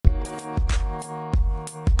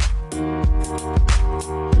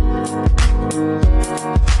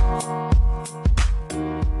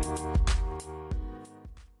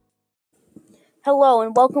Hello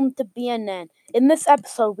and welcome to BNN. In this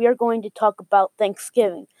episode, we are going to talk about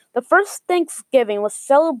Thanksgiving. The first Thanksgiving was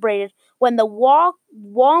celebrated when the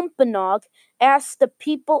Wampanoag asked the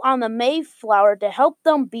people on the Mayflower to help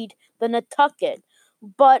them beat the Nantucket.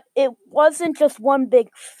 But it wasn't just one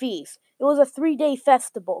big feast. It was a 3-day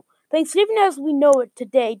festival. Thanksgiving as we know it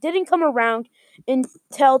today didn't come around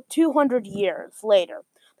until 200 years later.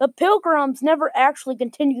 The Pilgrims never actually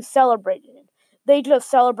continued celebrating it. They just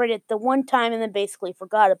celebrated the one time and then basically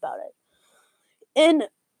forgot about it. In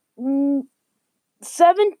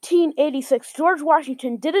 1786, George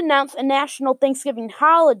Washington did announce a national Thanksgiving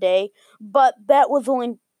holiday, but that was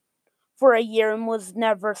only for a year and was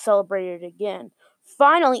never celebrated again.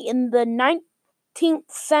 Finally, in the 19th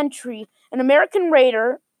century, an American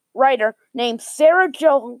writer named Sarah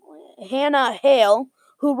Johanna Hale,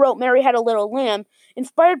 who wrote Mary Had a Little Lamb,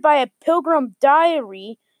 inspired by a Pilgrim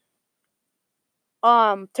diary,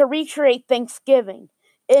 to recreate Thanksgiving.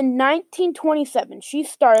 In 1927, she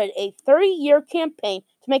started a 30-year campaign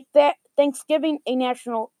to make Thanksgiving a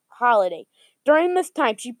national holiday. During this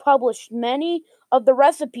time, she published many of the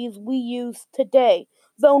recipes we use today,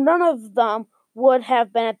 though none of them would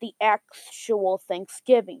have been at the actual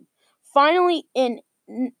Thanksgiving. Finally, in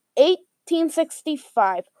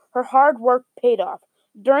 1865, her hard work paid off.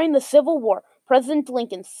 During the Civil War, President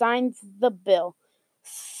Lincoln signed the bill,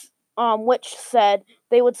 which said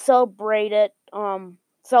they would celebrate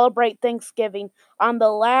Thanksgiving on the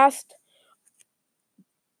last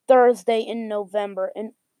Thursday in November.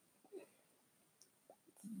 And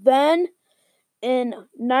then in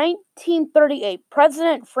 1938,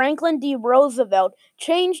 President Franklin D. Roosevelt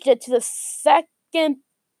changed it to the second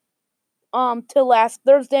to last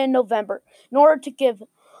Thursday in November in order to give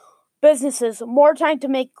businesses more time to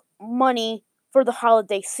make money for the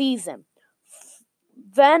holiday season.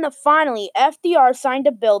 Then finally, FDR signed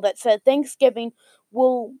a bill that said Thanksgiving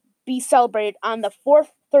will be celebrated on the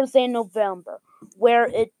fourth Thursday in November,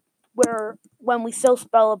 when we still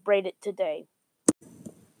celebrate it today.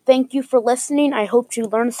 Thank you for listening. I hope you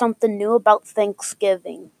learned something new about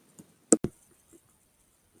Thanksgiving.